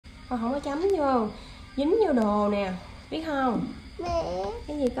Con không có chấm vô, dính vô đồ nè, biết không? Biết.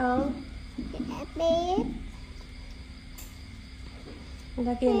 Cái gì con? Dạ biết. Người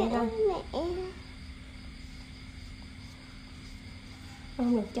ta kêu mẹ con. Mẹ. Con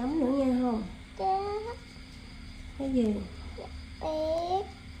không được chấm nữa nha không? Dạ. Cái gì? Biết.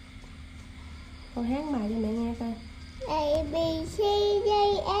 Con hát bài cho mẹ nghe coi. A B C D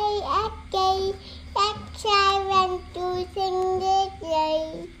A F G H I J K L M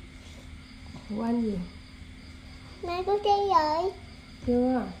Quên gì? Mẹ có chơi rồi.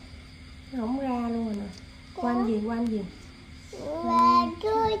 Chưa. Nó không ra luôn rồi nè. Quên gì? Quên gì? Và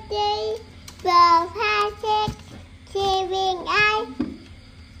tôi đi bờ pha xe viên ai.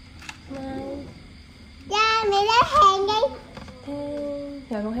 Này. Cha mẹ lấy hàng đi. Thế...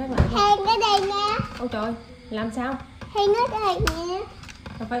 Rồi con hát lại đi. Hàng ở đây nè. Ôi trời, làm sao? Hàng ở đây nè.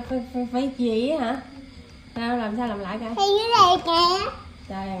 Phải gì á hả? Sao làm sao làm lại coi. Hàng ở đây nè.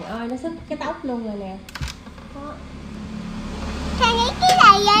 Trời ơi, nó xích cái tóc luôn rồi nè. Đó. Hàng ấy cái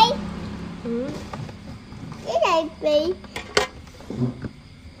này vậy? Ừ. Cái này bị.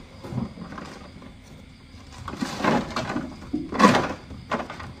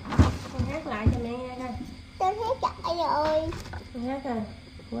 Con hát lại cho mẹ nghe coi. Tôi thấy chạy rồi. Con hát à.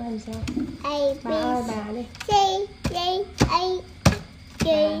 Qua làm sao? A B Bà ơi bà đi. C D A G.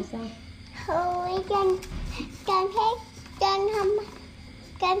 Bà sao? Thôi con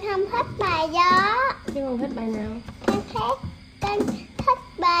không thích bài đó. Chứ con thích bài nào? Con thích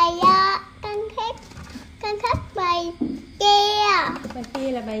bài đó. Con thích bài kia. Bài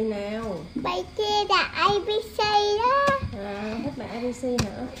kia là bài nào? Bài kia là ABC đó. À, thích bài ABC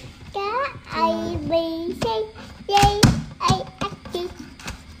hả? Có A B C D A F G.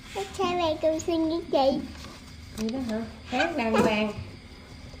 Sao mẹ con xin với chị? Vậy đó hả? Hát đàng hoàng.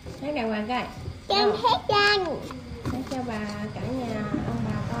 Hát đàng hoàng coi. Con hát răng. Hát cho bà cả nhà ông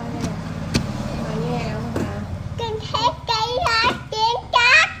bà coi nè. Bà nghe ông bà. Con hát cây đó tiếng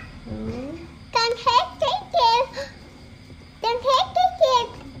cát. Ừ. Con hát cái kia. Con hát cái kia.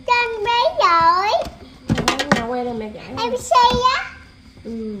 Con bé rồi. Hát nào quay lên mẹ giải. ABC á.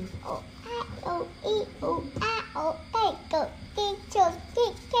 Ừ. O A O I U A O A cậu kia chuột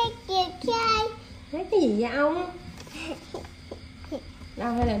kia trai. Hát cái gì vậy ông?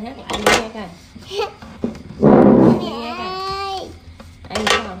 Đâu hay là hát lại mẹ nghe coi. Mẹ nghe coi. Mẹ Ai gì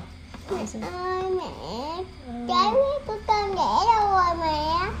không? Ai sao? ơi mẹ. Trái huyết của con để đâu rồi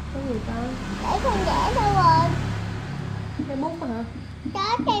mẹ? Cái gì con? Để con để đâu rồi? Cái bút hả?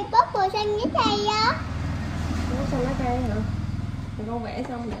 Đó cây bút màu xanh với cây đó. Nó xong lá cây hả? Rồi con vẽ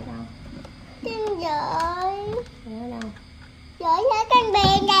xong để đâu? Chân rồi. Để ở đâu? Rồi thấy con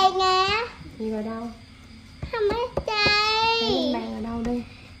bèn này nè. Gì rồi đâu? Không mấy Để cây. lên bàn ở đâu đi?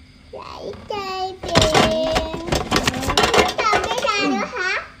 Lấy cây tiền. Không còn cái nào nữa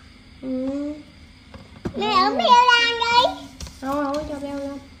hả? Ừ. Mẹ ổng theo Lan đi. Không có cho beo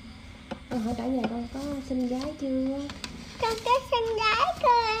lên. Con hỏi cả nhà con có xinh gái chưa? Con cái xinh gái cơ.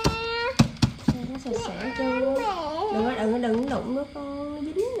 Con có sạch sẽ chưa? Đừng đụng nó con,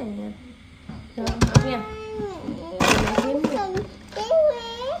 nó dính nè. Rồi học nha. Mẹ kiếm đi. Cái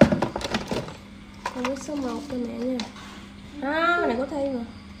huyết. Con viết số 1 cho mẹ nha. À, cái này có thi mà.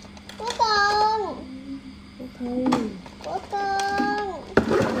 Của con. Có thi. Của con.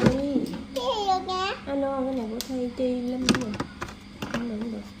 Thi. Cái gì được nè? Ano, cái này của thi Tri Linh nè. Không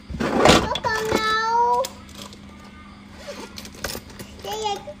đừng được. Của con đâu? Vậy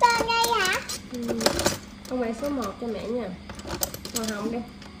giờ của con đây hả? Ừ. Con vẽ số 1 cho mẹ nha. Màu hồng đi.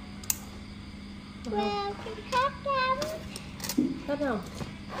 Màu hồng. Wow, con thích lắm. Thích không?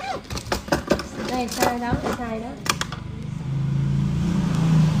 Đây sai đó, sai đó.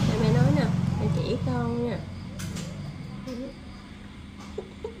 Để mẹ nói nè, mẹ chỉ con nha.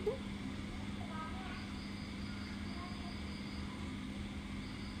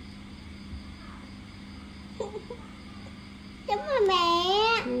 Đúng rồi mẹ.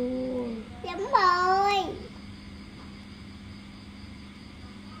 Ừ. Đúng rồi.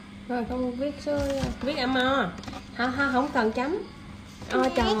 Rồi con viết số, viết âm o. Không cần chấm. O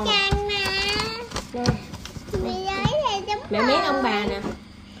tròn. Mẹ chàng mà. Đây. Mẹ nói là đúng Mẹ rồi. mét ông bà nè.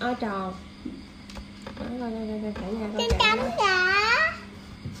 O tròn. Đó, coi cả nhà coi Con cả. cắm cả.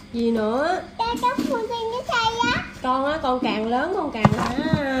 Gì nữa? Con cắm một viên cái cây á. Con á, con càng lớn con càng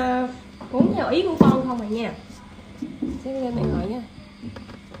muốn theo ý của con không à nha. Sẽ lên mẹ gọi nha.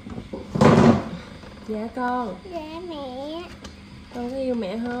 Dạ con. Dạ mẹ. Con có yêu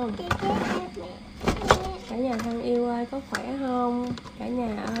mẹ không? Chị có yêu mẹ. Cả nhà thân yêu ơi, có khỏe không? Cả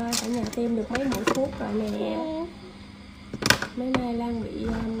nhà ơi, cả nhà tiêm được mấy mũi thuốc rồi nè. Mấy nay Lan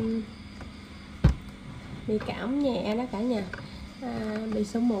bị cảm nhẹ đó cả nhà. Bị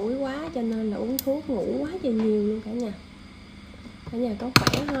sổ mũi quá cho nên là uống thuốc ngủ quá trời nhiều luôn cả nhà. Cả nhà có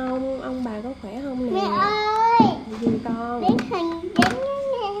khỏe không? Ông bà có khỏe không nè? Mẹ ơi, gì con? đến hình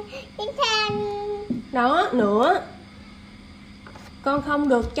đến than. Đó, nữa. Con không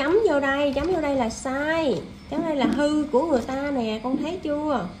được chấm vô đây là sai. Chấm đây là hư của người ta nè, con thấy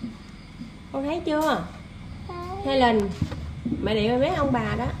chưa? Con thấy chưa? Helen, mẹ điện với ông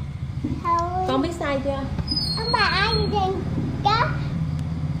bà đó. Thôi. Con biết sai chưa? Ông bà ai gì có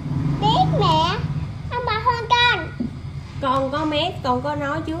biết mẹ. Ông bà hơn con. Con có mét, con có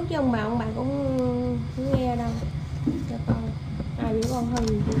nói trước chứ ông bà cũng không nghe đâu. Cho con, ai biết con hư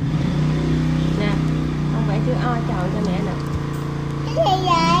gì chưa? Nè, con vẽ chữ O chọn cho mẹ nè. Cái gì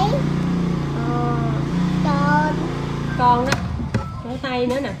vậy? Con đó, cái tay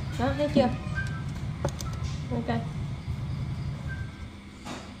nữa nè, đó thấy chưa? Ok.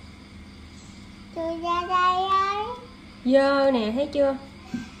 Tôi ra đây ơi. Dơ nè, thấy chưa?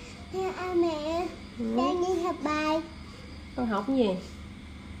 Mẹ, đang đi học bài. Con học cái gì?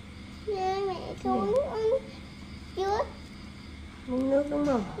 Mẹ xuống trước. Uống nước đúng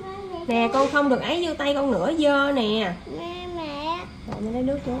không? Nè, con không được ấy vô tay con nữa, dơ nè. Mẹ. Rồi mẹ lấy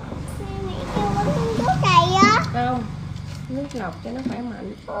nước trước. Mẹ chưa uống nước này á. Không, nước lọc cho nó khỏe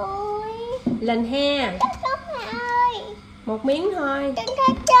mạnh. Ôi. Lình he. Nước mẹ ơi. Một miếng thôi. Trên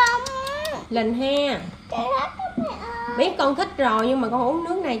hết trong. Lình he. Trên hết mẹ ơi. Biết con thích rồi nhưng mà con uống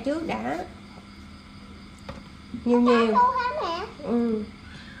nước này trước đã. Nhiều. Đâu hả mẹ? Ừ.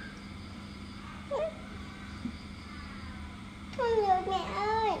 Không được mẹ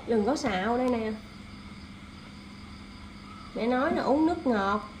ơi. Đừng có xạo đây nè. Mẹ nói là uống nước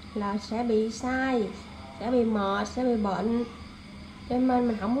ngọt là sẽ bị sai, sẽ bị mệt, sẽ bị bệnh. Cho nên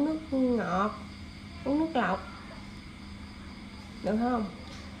mình không uống nước ngọt, uống nước lọc. Được không?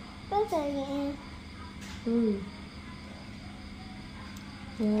 Nước rồi mẹ. Ừ.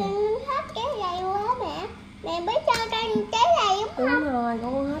 Rồi. Con hết cái này quá mẹ. Mẹ biết cho con cái này đúng không? Đúng rồi,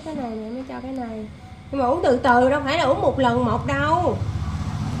 con uống hết cái này mẹ mới cho cái này. Nhưng mà uống từ từ, đâu phải là uống một lần một đâu.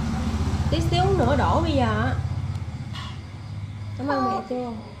 Tí xíu nữa đổ bây giờ. Cảm ơn mẹ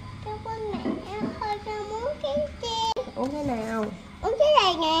chưa? Cảm ơn mẹ. Thôi con muốn cái kia. Uống cái nào? Uống cái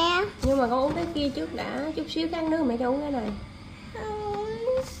này nè. Nhưng mà con uống cái kia trước đã. Chút xíu khác nữa mẹ cho uống cái này.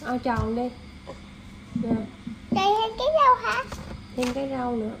 Tròn đi. Nè. Đây thêm cái rau hả? Thêm cái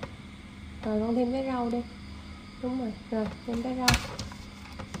rau nữa. Rồi con thêm cái rau đi. Đúng rồi, rồi thêm cái rau.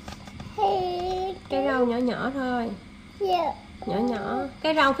 Cái rau nhỏ nhỏ thôi. Dạ. Nhỏ.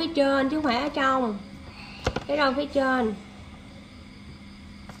 Cái rau phía trên chứ không phải ở trong. Cái rau phía trên.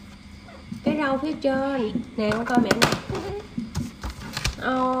 Cái rau phía trên. Nè con coi mẹ nè.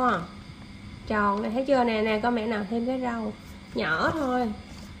 Tròn này thấy chưa nè, nè coi mẹ nào, thêm cái rau nhỏ thôi.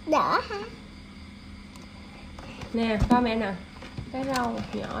 Đỡ hả? Nè coi mẹ nè. Cái rau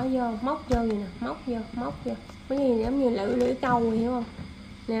nhỏ vô, móc vô gì nè, móc vô. Cái gì giống như lưỡi câu hiểu không?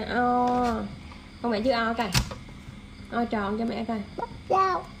 Nè con mẹ chữ O coi. O tròn cho mẹ coi. Bắp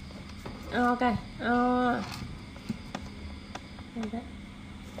rau. O coi. O.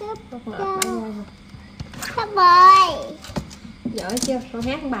 Bắp Ngọt rau. bả ra. Sắp rồi. Giỏi chưa? Con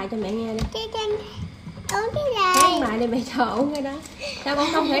hát một bài cho mẹ nghe đi. Cái uống cái Hát này. bài đi mẹ cho uống cái đó. Sao con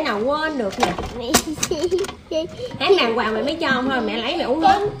không thể nào quên được nè. Hát đàng hoàng mẹ mới cho thôi, mẹ lấy mẹ uống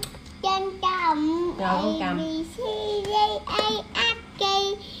hết. Trên cầm. Rồi con cầm.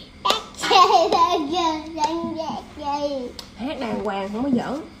 Hát đàng hoàng không có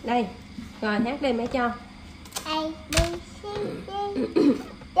giỡn. Đây. Rồi hát đi mẹ cho. A B C D.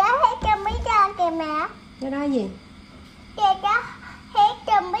 Đó hết trong mấy thơ kìa mẹ. Cái đó gì? Kìa đó hết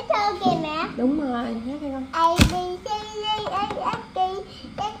trong mấy thơ kìa mẹ. Đúng rồi, hát đi con. A B C D E F G H I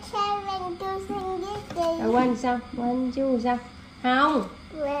J K L M N O P Q R S T U V W X Y Z. Rồi quên sao? Quên chú sao? Không.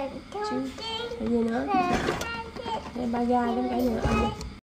 Quên chú. Cái gì nữa? Đây ba ga đến cả nhà.